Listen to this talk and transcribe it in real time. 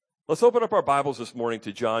Let's open up our Bibles this morning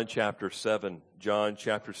to John chapter 7. John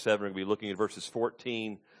chapter 7, we're going to be looking at verses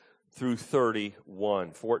 14 through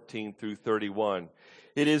 31. 14 through 31.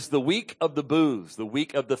 It is the week of the booths, the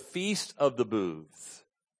week of the Feast of the Booths,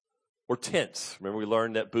 or tents. Remember, we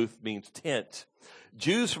learned that booth means tent.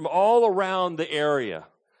 Jews from all around the area,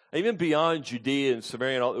 even beyond Judea and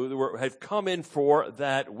Samaria, and all, had come in for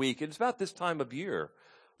that week. It's about this time of year. It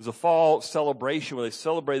was a fall celebration where they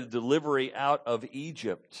celebrated the delivery out of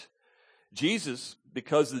Egypt. Jesus,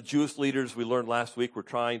 because the Jewish leaders we learned last week were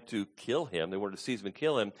trying to kill him, they wanted to seize him and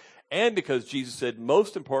kill him, and because Jesus said,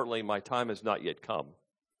 most importantly, my time has not yet come,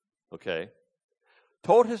 okay,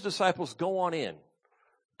 told his disciples, go on in,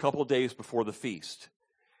 a couple of days before the feast.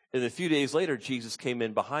 And a few days later, Jesus came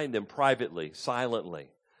in behind them privately, silently,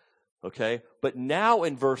 okay? But now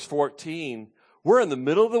in verse 14, we're in the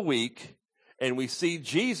middle of the week, and we see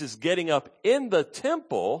Jesus getting up in the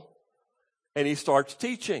temple, and he starts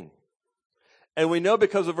teaching. And we know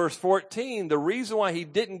because of verse 14, the reason why he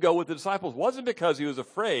didn't go with the disciples wasn't because he was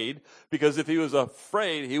afraid, because if he was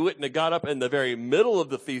afraid, he wouldn't have got up in the very middle of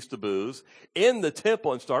the Feast of Booths in the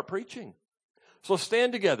temple and start preaching. So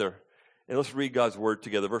stand together and let's read God's word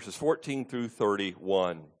together, verses 14 through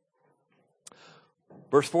 31.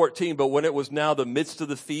 Verse 14, but when it was now the midst of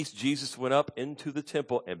the feast, Jesus went up into the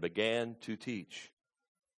temple and began to teach.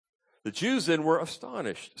 The Jews then were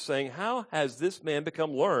astonished, saying, how has this man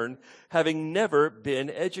become learned, having never been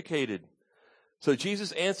educated? So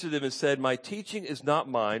Jesus answered them and said, my teaching is not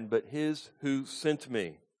mine, but his who sent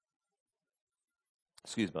me.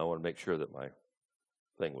 Excuse me, I want to make sure that my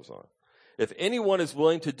thing was on. If anyone is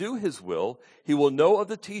willing to do his will, he will know of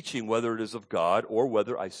the teaching, whether it is of God or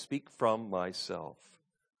whether I speak from myself.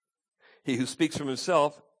 He who speaks from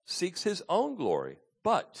himself seeks his own glory,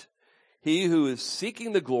 but he who is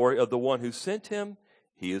seeking the glory of the one who sent him,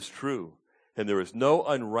 he is true, and there is no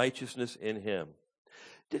unrighteousness in him.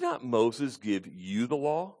 Did not Moses give you the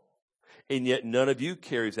law? And yet none of you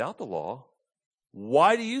carries out the law.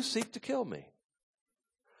 Why do you seek to kill me?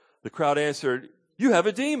 The crowd answered, you have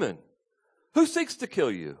a demon. Who seeks to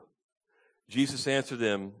kill you? Jesus answered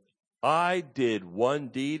them, I did one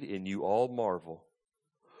deed and you all marvel.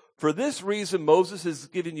 For this reason Moses has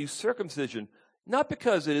given you circumcision, not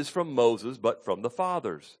because it is from Moses, but from the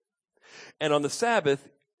fathers. And on the Sabbath,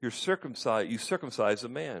 you circumcise a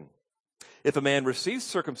man. If a man receives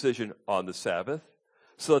circumcision on the Sabbath,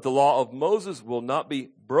 so that the law of Moses will not be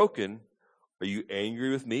broken, are you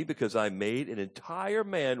angry with me because I made an entire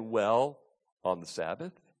man well on the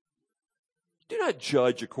Sabbath? Do not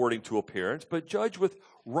judge according to appearance, but judge with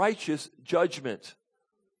righteous judgment.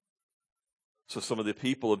 So some of the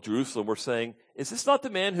people of Jerusalem were saying, is this not the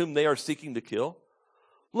man whom they are seeking to kill?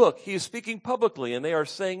 Look, he is speaking publicly, and they are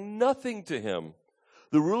saying nothing to him.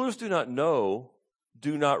 The rulers do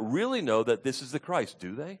not really know that this is the Christ,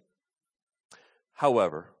 do they?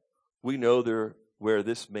 However, we know where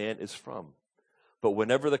this man is from. But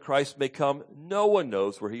whenever the Christ may come, no one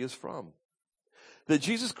knows where he is from. Then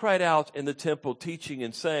Jesus cried out in the temple, teaching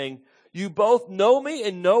and saying, you both know me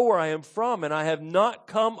and know where I am from, and I have not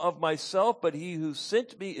come of myself, but he who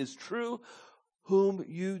sent me is true, whom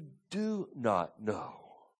you do not know.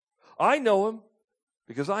 I know him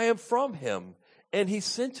because I am from him, and he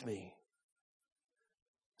sent me.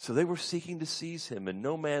 So they were seeking to seize him, and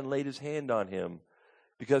no man laid his hand on him,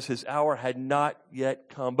 because his hour had not yet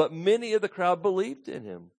come. But many of the crowd believed in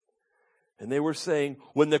him. And they were saying,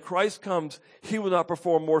 when the Christ comes, he will not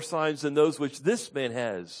perform more signs than those which this man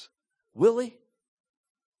has. Will he?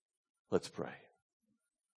 Let's pray.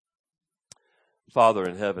 Father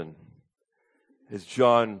in heaven, as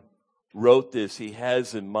John wrote this, he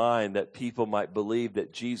has in mind that people might believe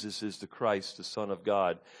that Jesus is the Christ, the Son of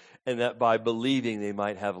God, and that by believing they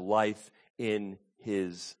might have life in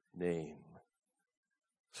his name.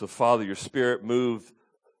 So Father, your Spirit moved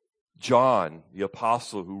John, the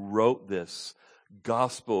apostle who wrote this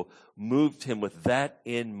gospel, moved him with that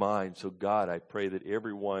in mind. So God, I pray that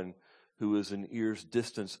everyone who is in ear's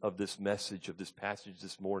distance of this message, of this passage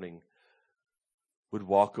this morning, would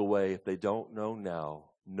walk away, if they don't know now,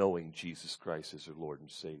 knowing Jesus Christ as their Lord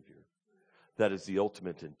and Savior. That is the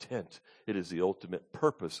ultimate intent. It is the ultimate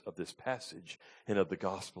purpose of this passage and of the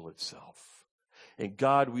gospel itself. And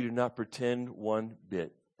God, we do not pretend one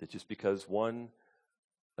bit that just because one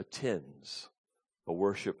attends a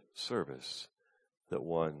worship service, that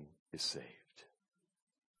one is saved.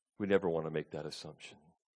 We never want to make that assumption.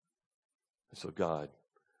 And so God,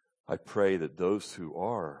 I pray that those who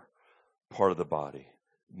are part of the body,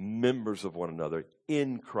 members of one another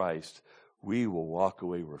in Christ, we will walk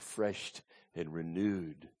away refreshed and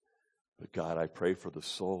renewed. But God, I pray for the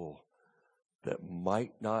soul that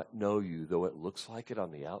might not know you, though it looks like it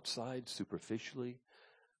on the outside, superficially.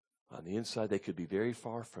 On the inside, they could be very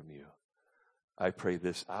far from you. I pray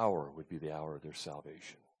this hour would be the hour of their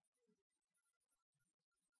salvation.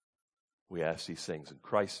 We ask these things in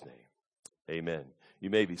Christ's name. Amen. You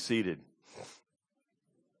may be seated.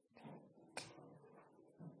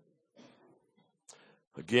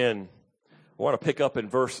 Again, I want to pick up in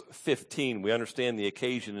verse 15. We understand the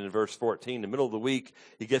occasion in verse 14. In the middle of the week,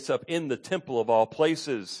 he gets up in the temple of all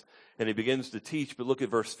places and he begins to teach. But look at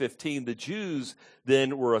verse 15. The Jews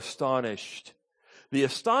then were astonished. The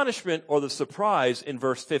astonishment or the surprise in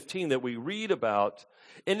verse 15 that we read about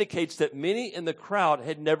indicates that many in the crowd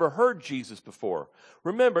had never heard Jesus before.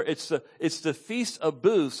 Remember, it's the Feast of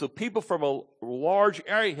Booths, so people from a large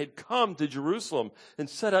area had come to Jerusalem and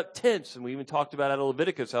set up tents, and we even talked about out of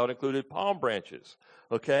Leviticus how it included palm branches,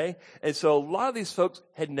 okay? And so a lot of these folks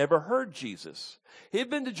had never heard Jesus. He had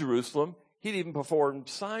been to Jerusalem, he'd even performed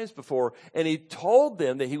signs before, and he told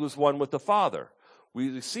them that he was one with the Father.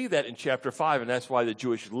 We see that in chapter 5, and that's why the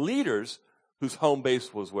Jewish leaders, whose home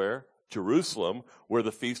base was where? Jerusalem, where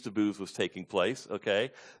the Feast of Booths was taking place,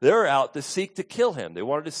 okay? They're out to seek to kill him. They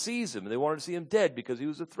wanted to seize him, and they wanted to see him dead because he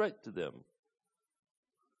was a threat to them.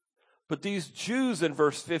 But these Jews in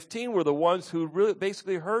verse 15 were the ones who really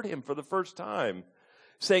basically heard him for the first time,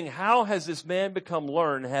 saying, how has this man become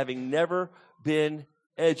learned, having never been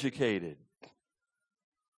educated?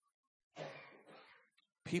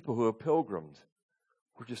 People who have pilgrimed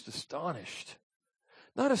were just astonished.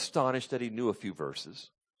 Not astonished that he knew a few verses.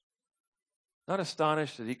 Not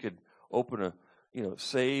astonished that he could open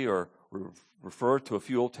say or refer to a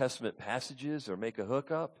few Old Testament passages or make a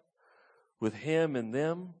hookup with him and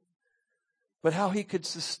them. But how he could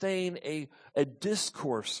sustain a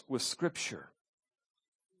discourse with Scripture.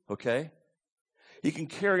 Okay? He can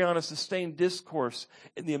carry on a sustained discourse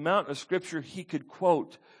in the amount of Scripture he could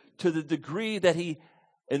quote to the degree that he,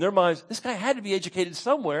 in their minds, this guy had to be educated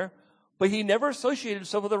somewhere, but he never associated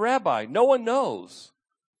himself with a rabbi. No one knows.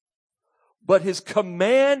 But his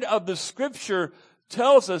command of the Scripture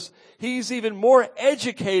tells us he's even more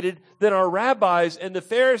educated than our rabbis and the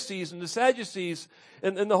Pharisees and the Sadducees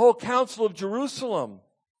and the whole council of Jerusalem.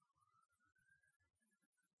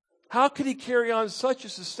 How could he carry on such a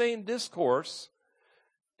sustained discourse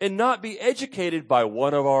and not be educated by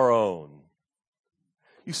one of our own?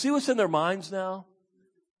 You see what's in their minds now?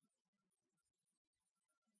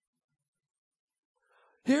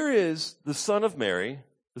 Here is the son of Mary,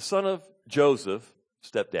 the son of Joseph,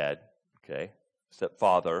 stepdad, okay,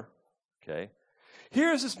 stepfather, okay.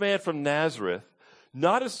 Here's this man from Nazareth,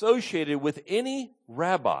 not associated with any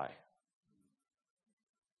rabbi.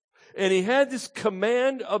 And he had this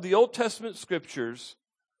command of the Old Testament Scriptures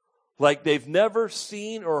like they've never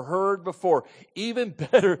seen or heard before, even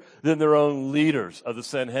better than their own leaders of the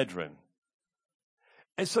Sanhedrin.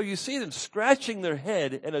 And so you see them scratching their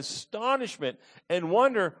head in astonishment and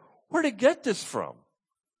wonder, where to get this from?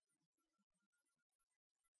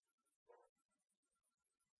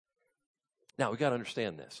 Now, we got to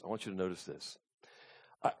understand this. I want you to notice this.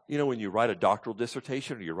 When you write a doctoral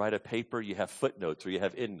dissertation or you write a paper, you have footnotes or you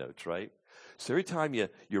have endnotes, right? So every time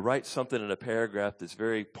you write something in a paragraph that's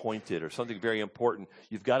very pointed or something very important,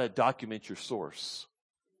 you've got to document your source.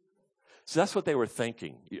 So that's what they were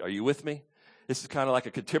thinking. Are you with me? This is kind of like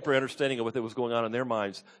a contemporary understanding of what was going on in their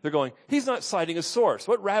minds. They're going, he's not citing a source.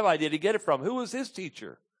 What rabbi did he get it from? Who was his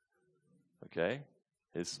teacher? Okay?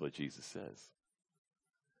 This is what Jesus says.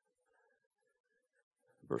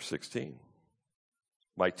 Verse 16.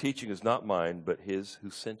 My teaching is not mine, but his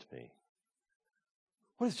who sent me.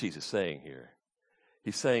 What is Jesus saying here?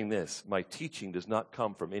 He's saying this, my teaching does not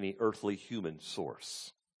come from any earthly human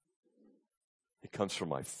source. It comes from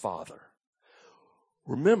my Father.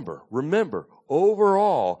 Remember,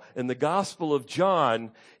 overall, in the Gospel of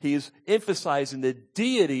John, he is emphasizing the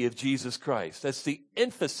deity of Jesus Christ. That's the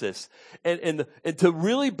emphasis. And to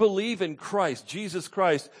really believe in Christ, Jesus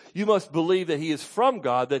Christ, you must believe that he is from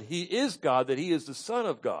God, that he is the Son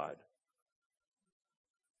of God.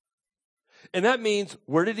 And that means,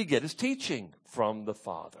 where did he get his teaching? From the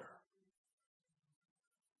Father.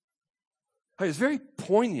 It's very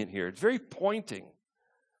poignant here. It's very pointing.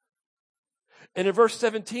 And in verse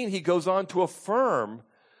 17, he goes on to affirm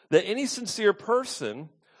that any sincere person,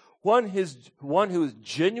 one who is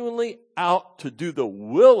genuinely out to do the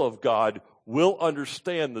will of God, will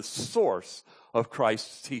understand the source of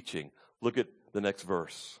Christ's teaching. Look at the next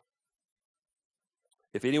verse.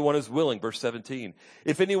 If anyone is willing, verse 17,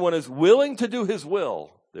 if anyone is willing to do his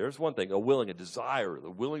will, there's one thing, a desire, the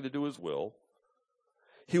willing to do his will,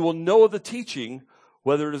 he will know of the teaching,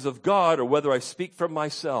 whether it is of God or whether I speak from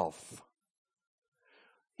myself.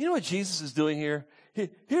 You know what Jesus is doing here?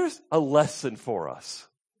 Here's a lesson for us.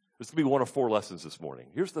 There's going to be one of 4 lessons this morning.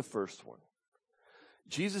 Here's the first one.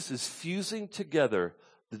 Jesus is fusing together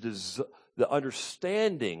the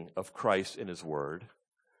understanding of Christ in his word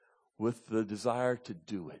with the desire to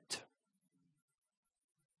do it.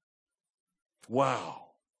 Wow.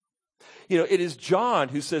 You know, it is John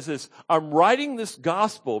who says this, I'm writing this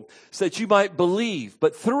gospel so that you might believe.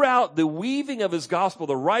 But throughout the weaving of his gospel,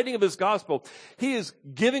 the writing of his gospel, he is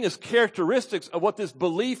giving us characteristics of what this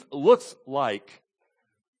belief looks like.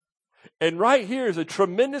 And right here is a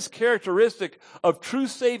tremendous characteristic of true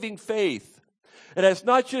saving faith. And it's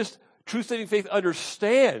not just true saving faith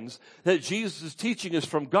understands that Jesus' teaching is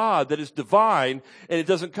from God, that it's divine, and it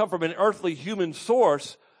doesn't come from an earthly human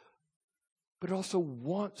source, but it also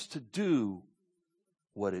wants to do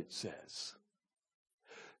what it says.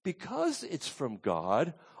 Because it's from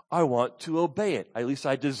God, I want to obey it. At least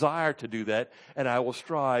I desire to do that, and I will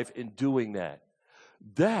strive in doing that.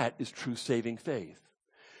 That is true saving faith.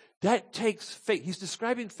 That takes faith. He's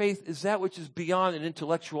describing faith as that which is beyond an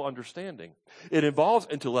intellectual understanding. It involves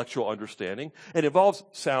intellectual understanding. It involves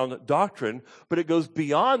sound doctrine, but it goes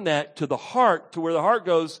beyond that to the heart, to where the heart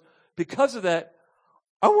goes, because of that,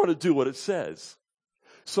 I want to do what it says.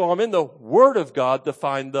 So I'm in the Word of God to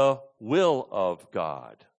find the will of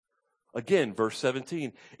God. Again, verse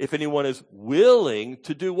 17, if anyone is willing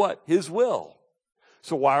to do what? His will.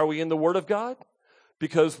 So why are we in the Word of God?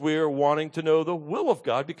 Because we're wanting to know the will of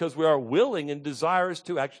God, because we are willing and desirous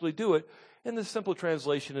to actually do it. And the simple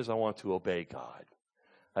translation is, I want to obey God.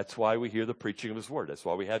 That's why we hear the preaching of his word. That's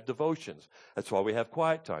why we have devotions. That's why we have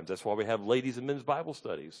quiet times. That's why we have ladies and men's Bible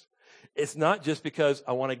studies. It's not just because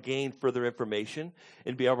I want to gain further information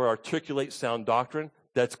and be able to articulate sound doctrine.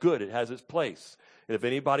 That's good. It has its place. And if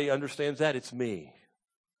anybody understands that, it's me.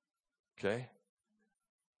 Okay?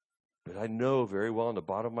 But I know very well in the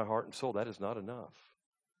bottom of my heart and soul that is not enough.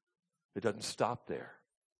 It doesn't stop there.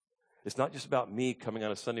 It's not just about me coming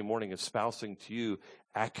on a Sunday morning espousing to you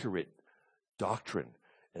accurate doctrine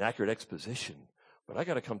and accurate exposition. But I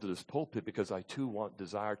got to come to this pulpit because I too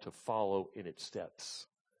desire to follow in its steps.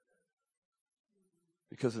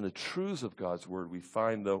 Because in the truths of God's word, we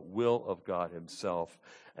find the will of God himself.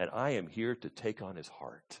 And I am here to take on his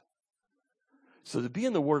heart. So to be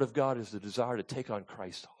in the word of God is the desire to take on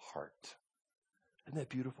Christ's heart. Isn't that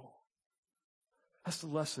beautiful? That's the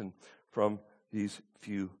lesson from these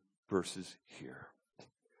few verses here.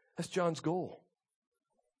 That's John's goal.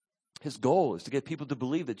 His goal is to get people to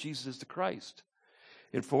believe that Jesus is the Christ.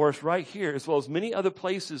 And for us right here, as well as many other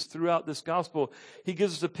places throughout this gospel, he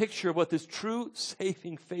gives us a picture of what this true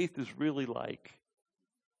saving faith is really like.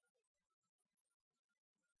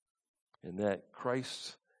 And that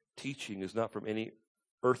Christ's teaching is not from any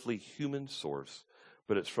earthly human source,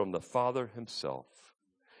 but it's from the Father himself.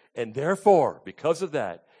 And therefore, because of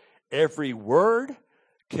that, every word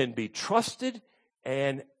can be trusted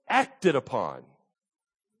and acted upon.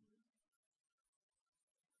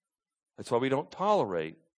 That's why we don't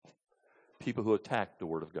tolerate people who attack the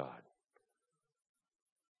Word of God.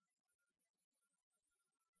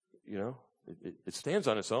 You know, it stands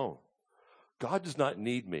on its own. God does not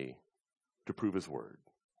need me to prove his Word.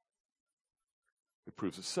 It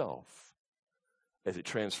proves itself as it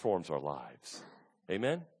transforms our lives.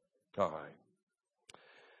 Amen? All right.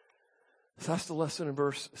 So that's the lesson in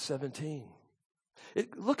verse 17.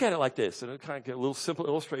 Look at it like this, and kind of get a little simple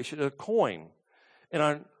illustration. A coin. And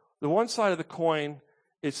on the one side of the coin,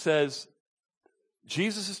 it says,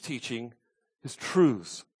 Jesus' teaching, his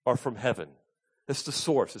truths are from heaven. It's the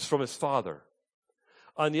source. It's from his Father.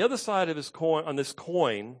 On the other side of his coin, on this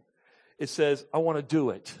coin, it says, I want to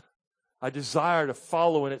do it. I desire to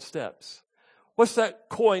follow in its steps. What's that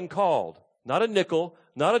coin called? Not a nickel,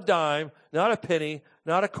 not a dime, not a penny,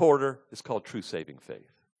 not a quarter. It's called true saving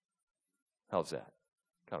faith. How's that?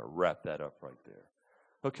 Kind of wrap that up right there.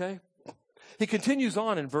 Okay? He continues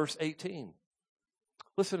on in verse 18.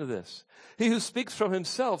 Listen to this. He who speaks from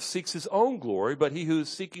himself seeks his own glory, but he who is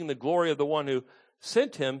seeking the glory of the one who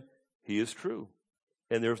sent him, he is true.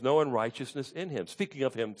 And there's no unrighteousness in him. Speaking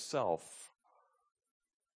of himself.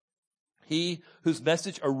 He whose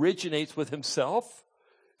message originates with himself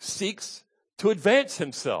seeks to advance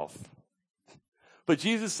himself. But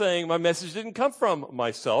Jesus is saying, my message didn't come from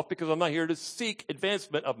myself because I'm not here to seek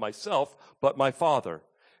advancement of myself, but my Father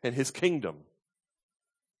and his kingdom.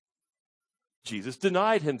 Jesus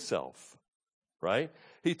denied himself, right?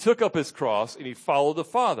 He took up his cross and he followed the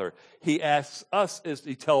Father. He asks us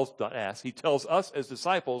he tells us as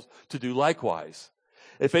disciples to do likewise.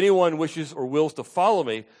 If anyone wishes or wills to follow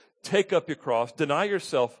me, take up your cross, deny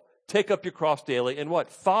yourself, take up your cross daily, and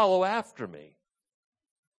what? Follow after me.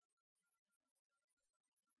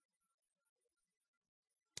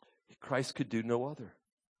 Christ could do no other.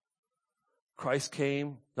 Christ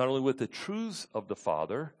came not only with the truths of the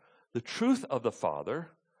Father, the truth of the Father,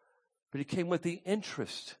 but he came with the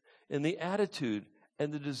interest and the attitude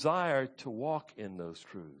and the desire to walk in those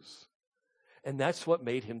truths. And that's what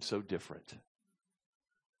made him so different.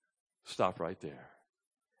 Stop right there.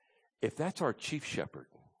 If that's our chief shepherd,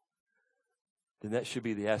 then that should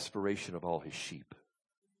be the aspiration of all his sheep.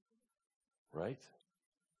 Right?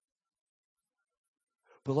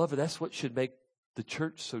 Beloved, that's what should make the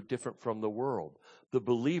church so different from the world, the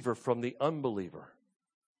believer from the unbeliever.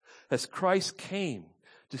 As Christ came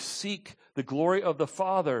to seek the glory of the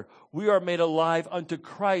Father, we are made alive unto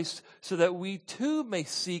Christ so that we too may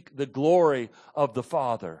seek the glory of the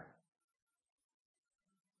Father.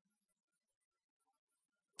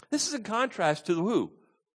 This is in contrast to the who?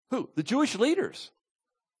 Who? The Jewish leaders.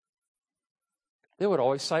 They would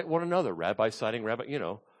always cite one another, rabbi citing rabbi,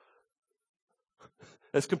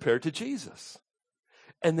 as compared to Jesus.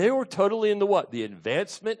 And they were totally into what? The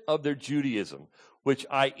advancement of their Judaism, which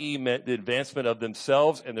i.e. meant the advancement of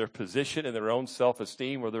themselves and their position and their own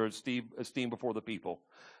self-esteem or their esteem before the people.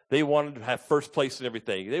 They wanted to have first place in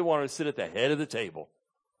everything. They wanted to sit at the head of the table.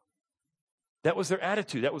 That was their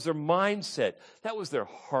attitude. That was their mindset. That was their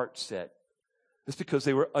heart set. It's because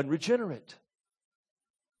they were unregenerate.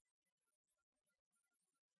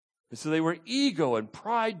 And so they were ego and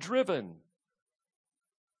pride driven.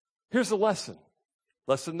 Here's the lesson.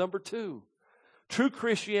 Lesson number 2. True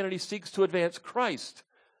Christianity seeks to advance Christ,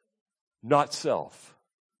 not self.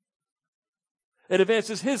 It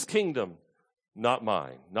advances his kingdom, not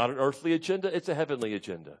mine. Not an earthly agenda, it's a heavenly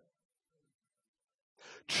agenda.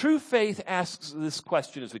 True faith asks this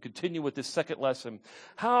question as we continue with this second lesson.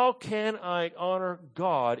 How can I honor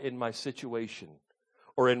God in my situation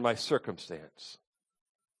or in my circumstance?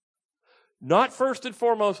 Not first and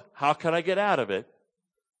foremost, how can I get out of it?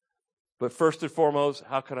 But first and foremost,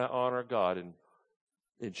 how can I honor God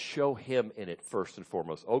and show him in it first and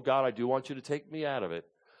foremost? Oh God, I do want you to take me out of it.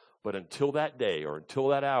 But until that day or until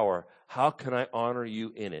that hour, how can I honor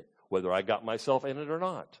you in it? Whether I got myself in it or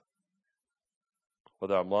not.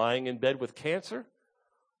 Whether I'm lying in bed with cancer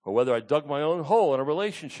or whether I dug my own hole in a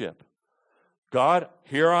relationship. God,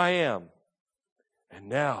 here I am. And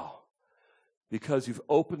now, because you've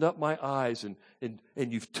opened up my eyes and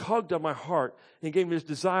you've tugged on my heart and gave me this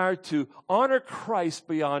desire to honor Christ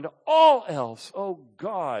beyond all else. Oh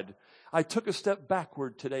God, I took a step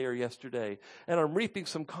backward today or yesterday and I'm reaping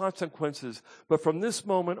some consequences. But from this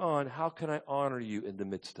moment on, how can I honor you in the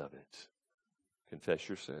midst of it? Confess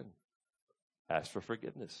your sin. Ask for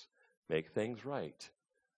forgiveness. Make things right.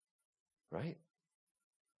 Right?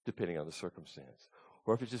 Depending on the circumstance.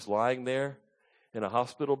 Or if it's just lying there in a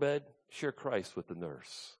hospital bed, share Christ with the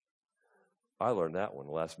nurse. I learned that one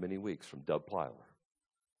the last many weeks from Doug Plyler.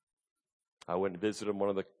 I went and visited him one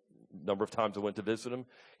of the number of times I went to visit him.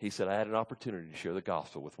 He said, I had an opportunity to share the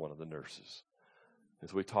gospel with one of the nurses. And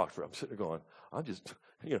so we talked for, I'm sitting there going,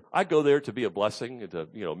 I go there to be a blessing and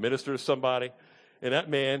to, minister to somebody. And that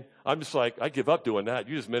man, I'm just like, I give up doing that.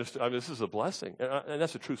 You just minister. This is a blessing. And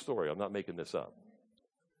that's a true story. I'm not making this up.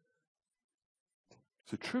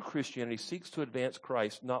 So true Christianity seeks to advance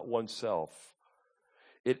Christ, not oneself.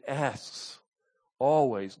 It asks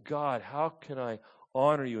always, God, how can I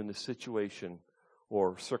honor you in this situation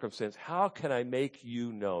or circumstance? How can I make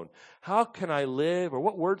you known? How can I live, or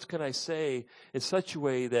what words can I say in such a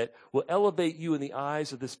way that will elevate you in the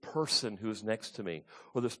eyes of this person who is next to me,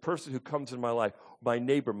 or this person who comes in my life, my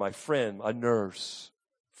neighbor, my friend, a nurse,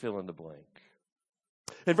 fill in the blank.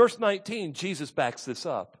 In verse 19, Jesus backs this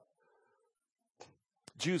up.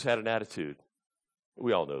 Jews had an attitude.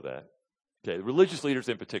 We all know that. Okay, the religious leaders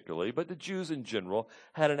in particular, but the Jews in general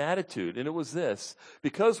had an attitude, and it was this: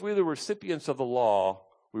 because we were the recipients of the law,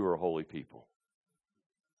 we were a holy people.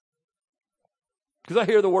 Because I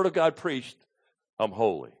hear the word of God preached, I'm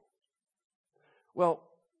holy. Well,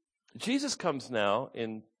 Jesus comes now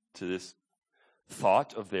into this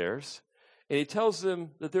thought of theirs, and he tells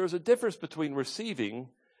them that there is a difference between receiving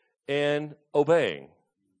and obeying.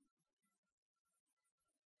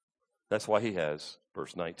 That's why he has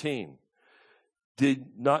verse 19.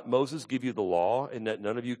 Did not Moses give you the law, and that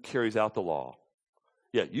none of you carries out the law?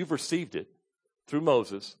 Yeah, you've received it through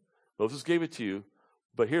Moses. Moses gave it to you.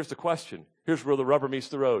 But here's the question. Here's where the rubber meets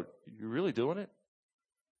the road. You really doing it?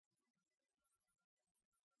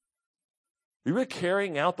 Are you really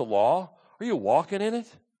carrying out the law? Are you walking in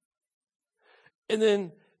it? And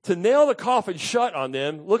then to nail the coffin shut on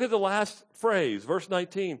them, look at the last phrase, verse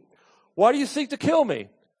 19. Why do you seek to kill me?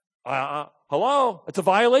 Hello? It's a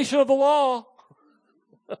violation of the law.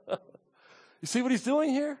 You see what he's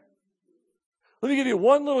doing here? Let me give you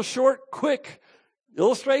one little short, quick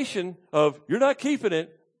illustration of you're not keeping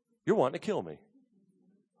it. You're wanting to kill me.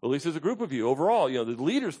 At least there's a group of you overall, the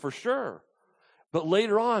leaders for sure. But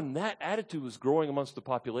later on, that attitude was growing amongst the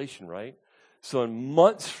population, right? So in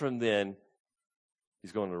months from then,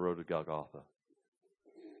 he's going on the road to Golgotha.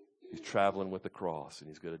 He's traveling with the cross, and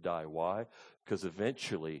he's going to die. Why? Because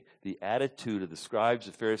eventually, the attitude of the scribes,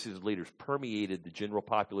 the Pharisees, and leaders permeated the general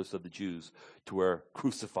populace of the Jews to where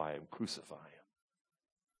crucify him, crucify him.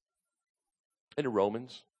 And the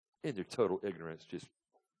Romans, in their total ignorance, just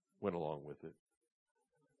went along with it.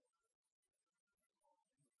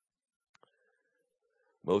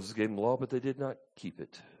 Moses gave them the law, but they did not keep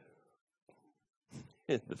it.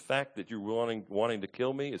 And the fact that you're wanting to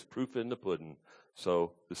kill me is proof in the pudding,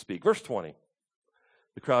 so to speak. Verse 20.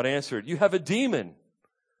 The crowd answered, "You have a demon.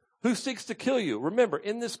 Who seeks to kill you?" Remember,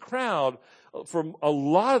 in this crowd, from a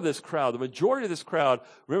lot of this crowd, the majority of this crowd,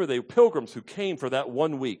 remember, they were pilgrims who came for that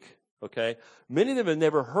 1 week. Okay? Many of them had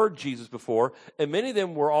never heard Jesus before, and many of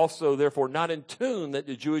them were also, therefore, not in tune that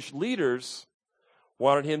the Jewish leaders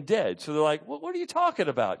wanted him dead. So they're like, well, what are you talking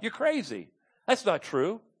about? You're crazy. That's not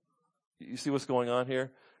true. You see what's going on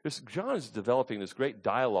here? John is developing this great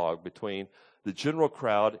dialogue between the general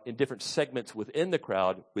crowd in different segments within the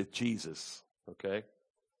crowd with Jesus. Okay?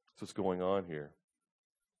 That's what's going on here.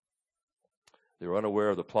 They were unaware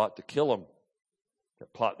of the plot to kill him.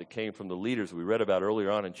 That plot that came from the leaders we read about earlier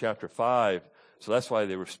on in chapter 5. So that's why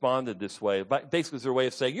they responded this way. Basically, it's their way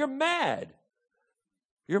of saying, you're mad.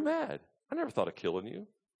 You're mad. I never thought of killing you.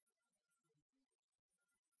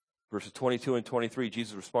 Verses 22 and 23,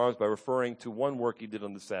 Jesus responds by referring to one work he did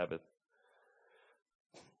on the Sabbath.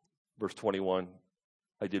 Verse 21,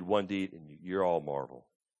 I did one deed, and you're all marvel.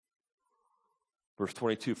 Verse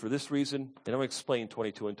 22, for this reason, and I'm going to explain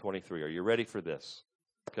 22 and 23. Are you ready for this?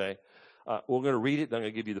 Okay. We're going to read it, and I'm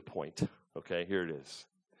going to give you the point. Okay, here it is.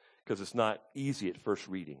 Because it's not easy at first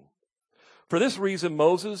reading. For this reason,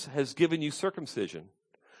 Moses has given you circumcision.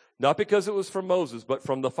 Not because it was from Moses, but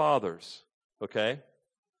from the fathers. Okay?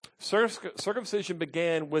 Circumcision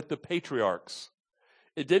began with the patriarchs.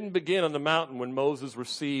 It didn't begin on the mountain when Moses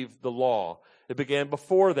received the law. It began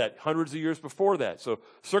before that, hundreds of years before that. So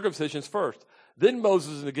circumcision's first. Then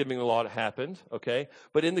Moses in the giving of the law happened, okay?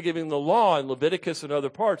 But in the giving of the law in Leviticus and other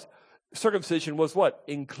parts, circumcision was what?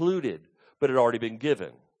 Included, but it had already been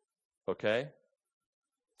given, okay?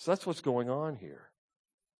 So that's what's going on here.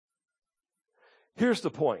 Here's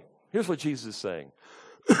the point. Here's what Jesus is saying.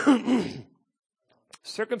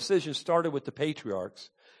 Circumcision started with the patriarchs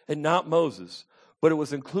and not Moses, but it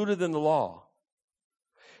was included in the law.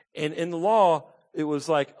 And in the law, it was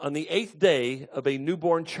like on the 8th day of a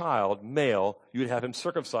newborn child, male, you would have him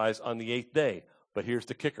circumcised on the 8th day. But here's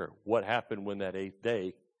the kicker. What happened when that 8th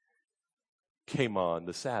day came on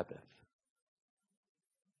the Sabbath?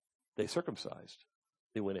 They circumcised.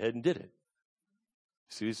 They went ahead and did it.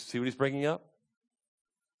 See what he's bringing up?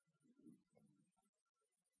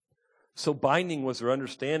 So binding was their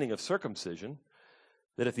understanding of circumcision,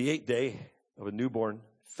 that if the 8th day of a newborn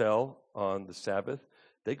fell on the Sabbath,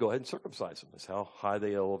 they go ahead and circumcise them. That's how high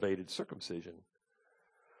they elevated circumcision.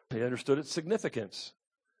 They understood its significance.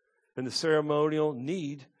 And the ceremonial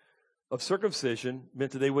need of circumcision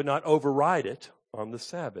meant that they would not override it on the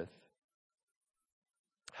Sabbath.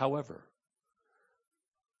 However,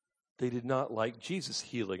 they did not like Jesus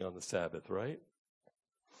healing on the Sabbath, right?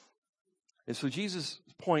 And so Jesus'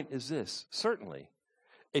 point is this. Certainly,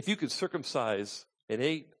 if you could circumcise an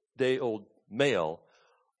 8-day-old male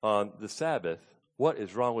on the Sabbath, what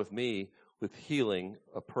is wrong with me with healing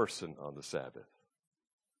a person on the Sabbath?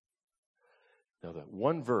 Now, that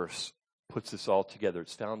one verse puts this all together.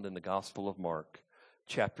 It's found in the Gospel of Mark,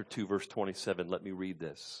 chapter 2, verse 27. Let me read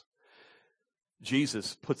this.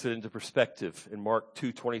 Jesus puts it into perspective in Mark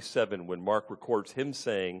 2:27 when Mark records him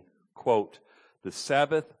saying, quote, the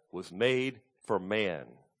Sabbath was made for man,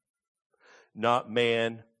 not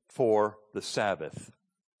man for the Sabbath.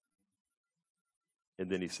 And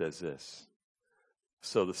then he says this.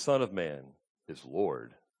 So the Son of Man is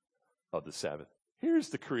Lord of the Sabbath. Here's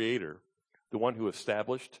the Creator, the one who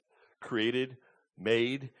established, created,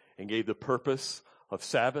 made, and gave the purpose of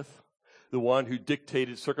Sabbath, the one who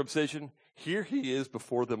dictated circumcision. Here he is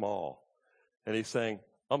before them all. And he's saying,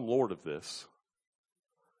 I'm Lord of this.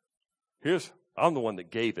 I'm the one that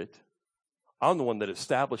gave it. I'm the one that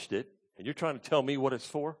established it. And you're trying to tell me what it's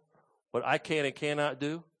for? What I can and cannot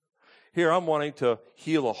do? Here I'm wanting to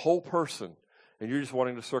heal a whole person. And you're just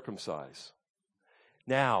wanting to circumcise.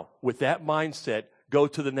 Now, with that mindset, go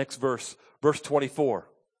to the next verse, verse 24.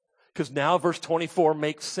 Because now verse 24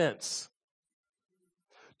 makes sense.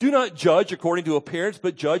 Do not judge according to appearance,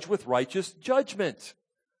 but judge with righteous judgment.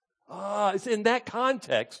 It's in that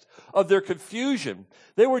context of their confusion.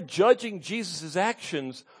 They were judging Jesus'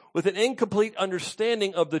 actions with an incomplete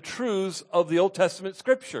understanding of the truths of the Old Testament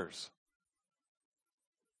scriptures.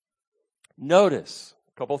 Notice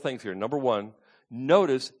a couple of things here. Number one,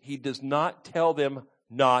 notice he does not tell them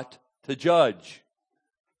not to judge.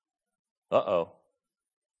 Do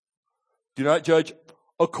not judge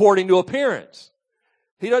according to appearance.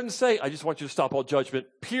 He doesn't say, I just want you to stop all judgment,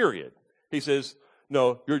 period. He says,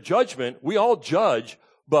 no, your judgment, we all judge,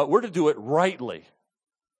 but we're to do it rightly.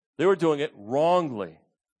 They were doing it wrongly.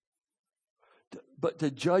 But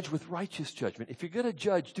to judge with righteous judgment. If you're going to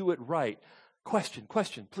judge, do it right. Question,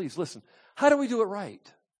 please listen. How do we do it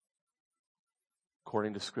right?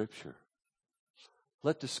 According to Scripture.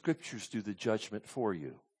 Let the Scriptures do the judgment for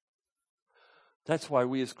you. That's why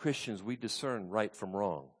we as Christians, we discern right from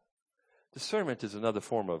wrong. Discernment is another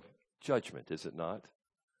form of judgment, is it not?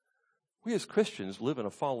 We as Christians live in a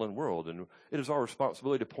fallen world, and it is our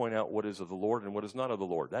responsibility to point out what is of the Lord and what is not of the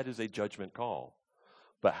Lord. That is a judgment call.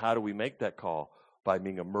 But how do we make that call? By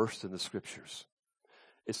being immersed in the Scriptures.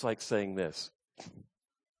 It's like saying this.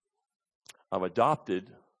 I'm adopted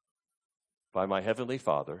by my Heavenly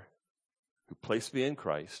Father, who placed me in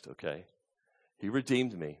Christ, okay? He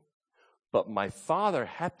redeemed me. But my father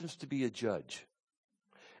happens to be a judge.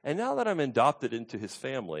 And now that I'm adopted into his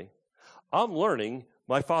family, I'm learning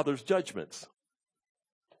my father's judgments.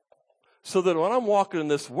 So that when I'm walking in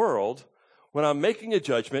this world, when I'm making a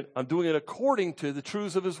judgment, I'm doing it according to the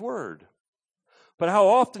truths of his word. But how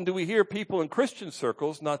often do we hear people in Christian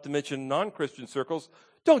circles, not to mention non-Christian circles,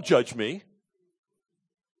 don't judge me.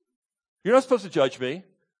 You're not supposed to judge me.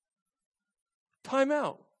 Time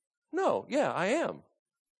out. No, yeah, I am.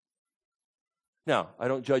 Now, I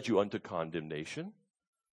don't judge you unto condemnation.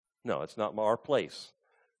 No, it's not our place.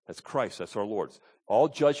 That's Christ. That's our Lord's. All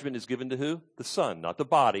judgment is given to who? The Son, not the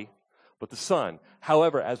body, but the Son.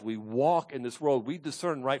 However, as we walk in this world, we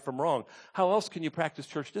discern right from wrong. How else can you practice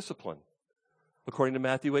church discipline? According to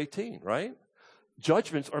Matthew 18, right?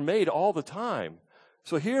 Judgments are made all the time.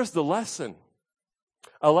 So here's the lesson.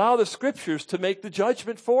 Allow the Scriptures to make the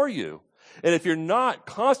judgment for you. And if you're not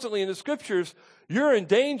constantly in the Scriptures, you're in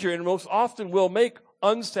danger and most often will make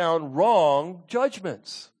unsound, wrong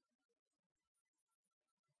judgments.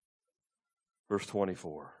 Verse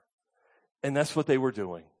 24. And that's what they were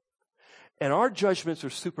doing. And our judgments are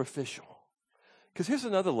superficial. Because here's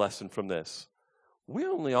another lesson from this. We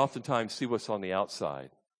only oftentimes see what's on the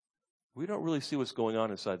outside. We don't really see what's going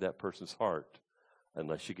on inside that person's heart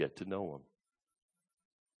unless you get to know them.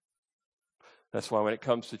 That's why when it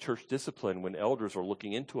comes to church discipline, when elders are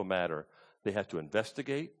looking into a matter, they have to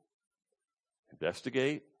investigate, and that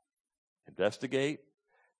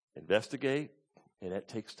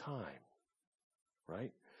takes time,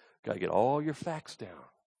 right? Got to get all your facts down.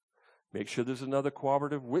 Make sure there's another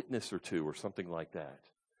corroborative witness or two or something like that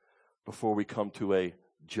before we come to a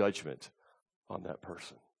judgment on that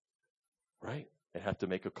person, right? And have to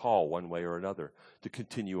make a call one way or another to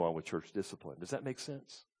continue on with church discipline. Does that make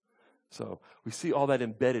sense? So we see all that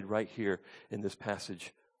embedded right here in this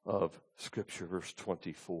passage of Scripture, verse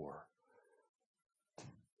 24.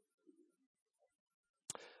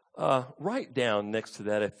 Write down next to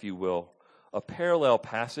that, if you will, a parallel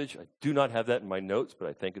passage. I do not have that in my notes, but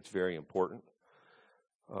I think it's very important.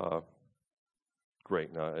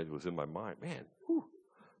 Great. No, it was in my mind. Man. Whew.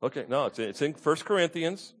 Okay. No, it's in 1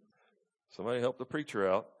 Corinthians. Somebody help the preacher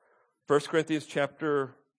out. 1 Corinthians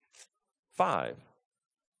chapter 5.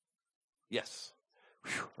 Yes.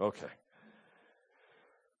 Whew. Okay.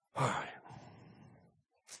 All right.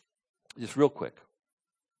 Just real quick.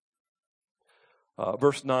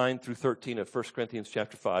 Verse 9 through 13 of 1 Corinthians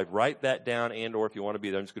chapter 5. Write that down, and or if you want to be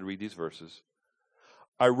there, I'm just going to read these verses.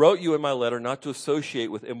 I wrote you in my letter not to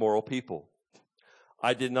associate with immoral people.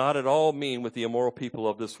 I did not at all mean with the immoral people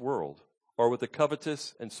of this world, or with the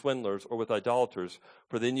covetous and swindlers, or with idolaters,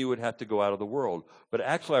 for then you would have to go out of the world. But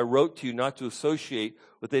actually I wrote to you not to associate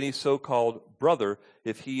with any so-called brother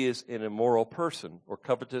if he is an immoral person, or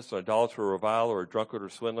covetous, or idolater, or reviler, or drunkard, or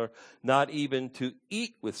swindler, not even to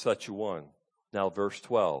eat with such a one. Now verse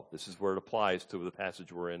 12, this is where it applies to the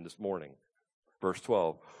passage we're in this morning. Verse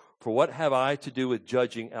 12, for what have I to do with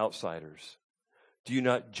judging outsiders? Do you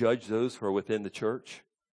not judge those who are within the church?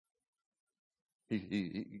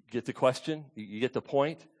 You get the question? You get the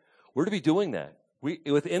point? We're to be doing that.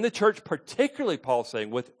 Within the church, particularly, Paul's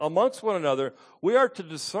saying, amongst one another, we are to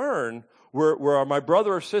discern where my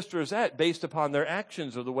brother or sister is at based upon their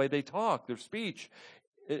actions or the way they talk, their speech.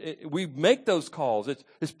 We make those calls.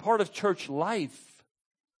 It's part of church life.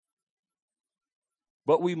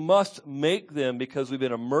 But we must make them because we've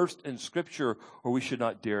been immersed in Scripture, or we should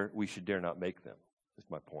dare not make them. That's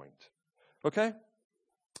my point. Okay?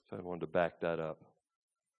 So I wanted to back that up.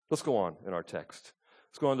 Let's go on in our text.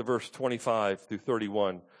 Let's go on to verse 25 through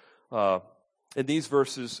 31. In these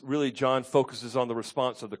verses, really, John focuses on the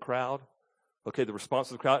response of the crowd. Okay, the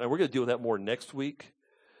response of the crowd. And we're going to deal with that more next week.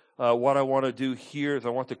 What I want to do here is I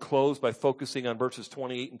want to close by focusing on verses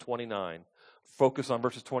 28 and 29. Focus on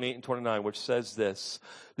verses 28 and 29, which says this.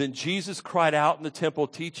 Then Jesus cried out in the temple,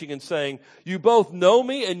 teaching and saying, "You both know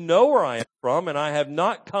me and know where I am from, and I have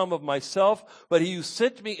not come of myself, but he who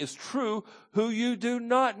sent me is true, who you do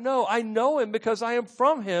not know. I know him because I am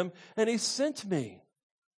from him, and he sent me."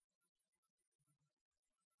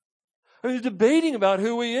 I mean, they're debating about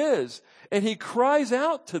who he is, and he cries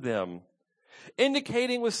out to them,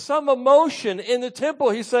 indicating with some emotion in the temple.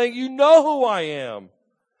 He's saying, "You know who I am.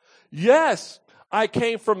 Yes, I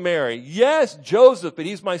came from Mary. Yes, Joseph, but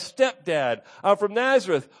he's my stepdad. I'm from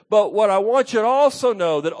Nazareth. But what I want you to also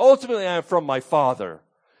know, that ultimately I am from my Father."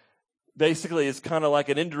 Basically, it's kind of like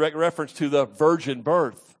an indirect reference to the virgin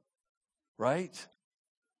birth, right?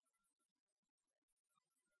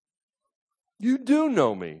 You do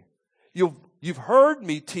know me. You've heard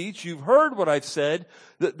me teach. You've heard what I've said.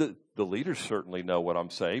 The leaders certainly know what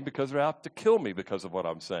I'm saying because they're out to kill me because of what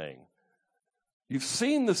I'm saying. You've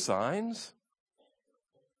seen the signs.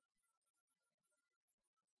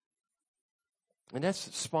 And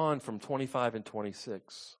that's spawned from 25 and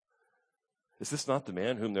 26. Is this not the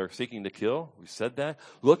man whom they're seeking to kill? We said that.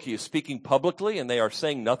 Look, he is speaking publicly and they are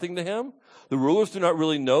saying nothing to him. The rulers do not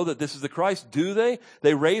really know that this is the Christ, do they?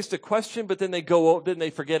 They raised a question, but then they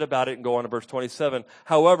forget about it and go on to verse 27.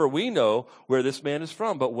 However, we know where this man is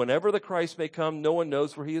from, but whenever the Christ may come, no one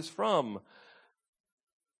knows where he is from.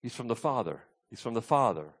 He's from the Father. He's from the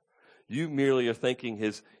Father. You merely are thinking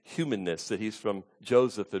his humanness, that he's from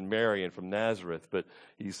Joseph and Mary and from Nazareth, but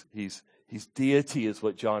his deity is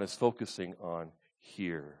what John is focusing on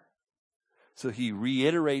here. So he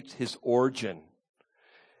reiterates his origin,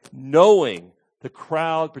 knowing the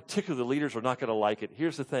crowd, particularly the leaders, are not going to like it.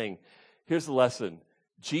 Here's the thing. Here's the lesson.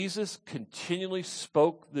 Jesus continually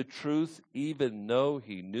spoke the truth even though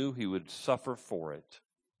he knew he would suffer for it.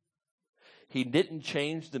 He didn't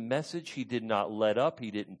change the message. He did not let up.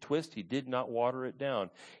 He didn't twist. He did not water it down.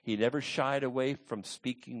 He never shied away from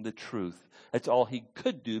speaking the truth. That's all he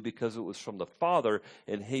could do because it was from the Father,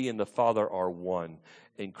 and he and the Father are one.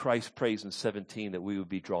 And Christ prays in 17 that we would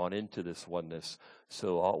be drawn into this oneness.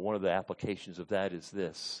 So one of the applications of that is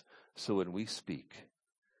this. So when we speak,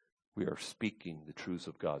 we are speaking the truths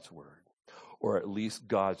of God's Word. Or at least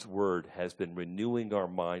God's Word has been renewing our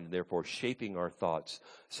mind and therefore shaping our thoughts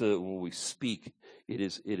so that when we speak, it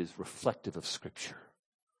is reflective of Scripture.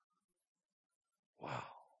 Wow.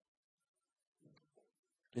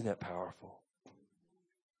 Isn't that powerful?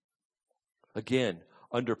 Again,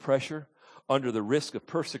 under pressure, under the risk of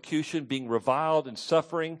persecution, being reviled and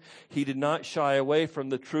suffering, he did not shy away from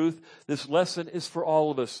the truth. This lesson is for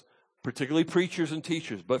all of us, particularly preachers and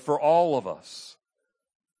teachers, but for all of us.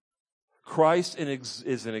 Christ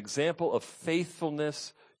is an example of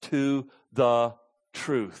faithfulness to the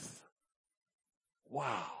truth.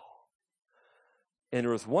 Wow. And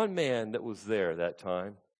there was one man that was there that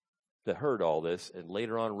time that heard all this and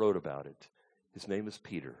later on wrote about it. His name is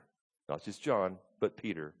Peter. Not just John, but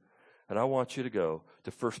Peter. And I want you to go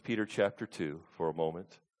to 1 Peter chapter 2 for a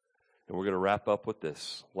moment. And we're going to wrap up with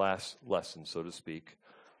this last lesson, so to speak.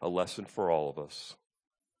 A lesson for all of us.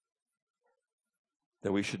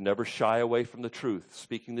 That we should never shy away from the truth,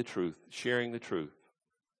 speaking the truth, sharing the truth.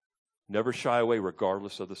 Never shy away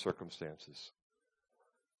regardless of the circumstances.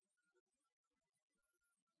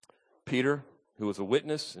 Peter, who was a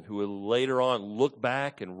witness and who would later on look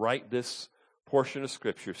back and write this portion of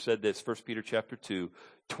Scripture, said this, 1 Peter chapter 2,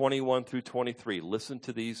 21 through 23. Listen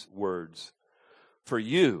to these words. For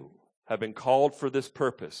you have been called for this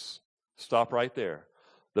purpose. Stop right there.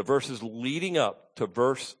 The verses leading up to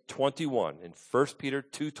verse 21 in 1 Peter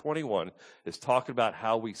 2:21 is talking about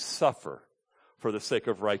how we suffer for the sake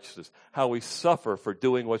of righteousness, how we suffer for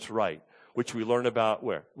doing what's right, which we learn about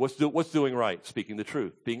where? What's doing right? Speaking the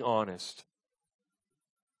truth, being honest.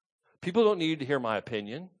 People don't need to hear my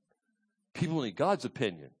opinion. People need God's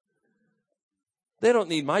opinion. They don't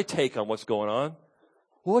need my take on what's going on.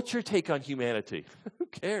 Well, what's your take on humanity? Who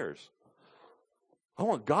cares? I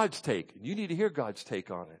want God's take, and you need to hear God's take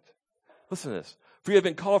on it. Listen to this. For you have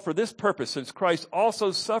been called for this purpose, since Christ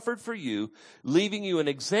also suffered for you, leaving you an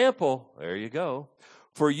example, there you go,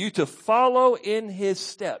 for you to follow in his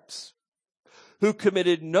steps. who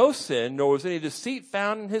committed no sin, nor was any deceit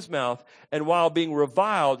found in his mouth. And while being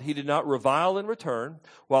reviled, he did not revile in return.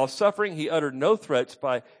 While suffering, he uttered no threats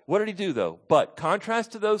what did he do though? But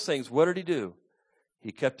contrast to those things, what did he do?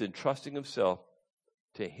 He kept entrusting himself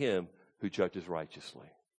to him who judges righteously.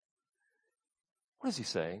 What is he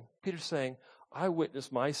saying? Peter's saying, I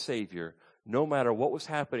witnessed my Savior, no matter what was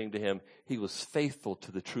happening to him, he was faithful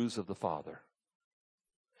to the truths of the Father.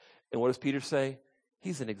 And what does Peter say?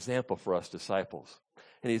 He's an example for us disciples.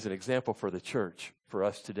 And he's an example for the church, for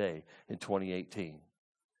us today in 2018.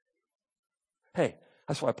 Hey,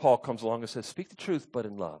 that's why Paul comes along and says, speak the truth, but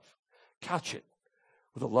in love. Couch it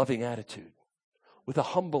with a loving attitude, with a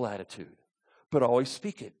humble attitude, but always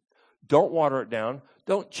speak it. Don't water it down.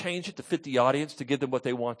 Don't change it to fit the audience to give them what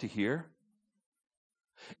they want to hear.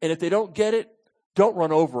 And if they don't get it, don't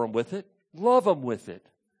run over them with it. Love them with it.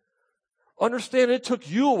 Understand it took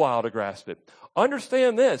you a while to grasp it.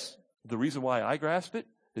 Understand this. The reason why I grasp it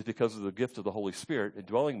is because of the gift of the Holy Spirit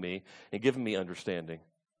indwelling me and giving me understanding.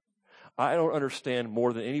 I don't understand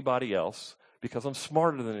more than anybody else because I'm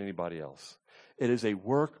smarter than anybody else. It is a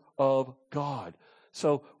work of God.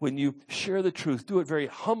 So when you share the truth, do it very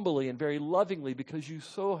humbly and very lovingly because you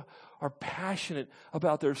so are passionate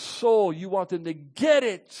about their soul. You want them to get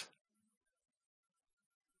it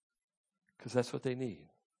because that's what they need.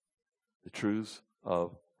 The truths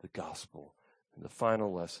of the gospel. And the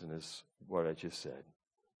final lesson is what I just said.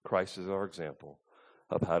 Christ is our example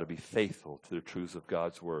of how to be faithful to the truths of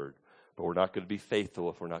God's word. But we're not going to be faithful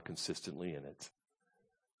if we're not consistently in it.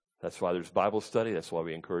 That's why there's Bible study. That's why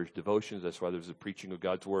we encourage devotions. That's why there's the preaching of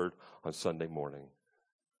God's word on Sunday morning.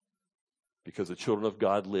 Because the children of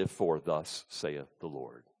God live for, thus saith the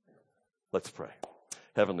Lord. Let's pray.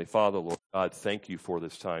 Heavenly Father, Lord God, thank you for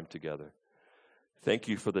this time together. Thank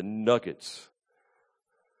you for the nuggets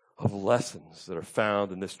of lessons that are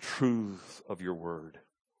found in this truth of your word.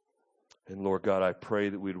 And Lord God, I pray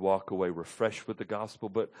that we'd walk away refreshed with the gospel,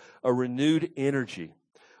 but a renewed energy,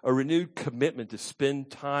 a renewed commitment to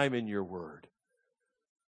spend time in your word.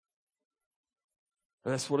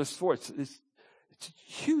 And that's what it's for. It's a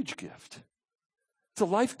huge gift. It's a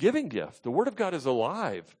life-giving gift. The word of God is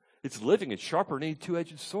alive. It's living. It's sharper than any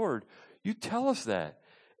two-edged sword. You tell us that.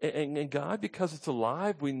 And God, because it's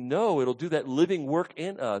alive, we know it'll do that living work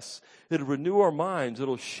in us. It'll renew our minds.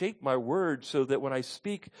 It'll shape my words so that when I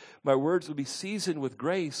speak, my words will be seasoned with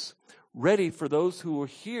grace, ready for those who will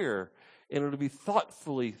hear. And it'll be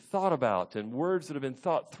thoughtfully thought about, and words that have been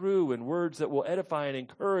thought through, and words that will edify and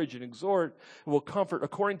encourage and exhort and will comfort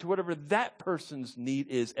according to whatever that person's need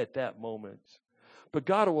is at that moment. But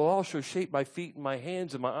God, it will also shape my feet and my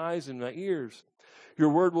hands and my eyes and my ears. Your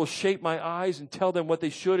word will shape my eyes and tell them what they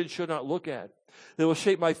should and should not look at. It will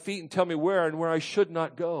shape my feet and tell me where and where I should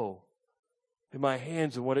not go. And my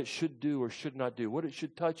hands and what it should do or should not do. What it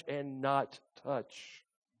should touch and not touch.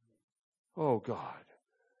 Oh God,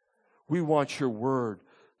 we want your word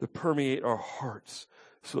to permeate our hearts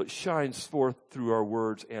so it shines forth through our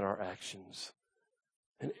words and our actions.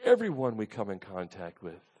 And everyone we come in contact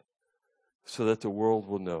with, so that the world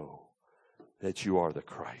will know that you are the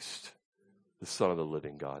Christ, the Son of the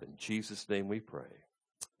living God. In Jesus' name we pray.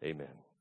 Amen.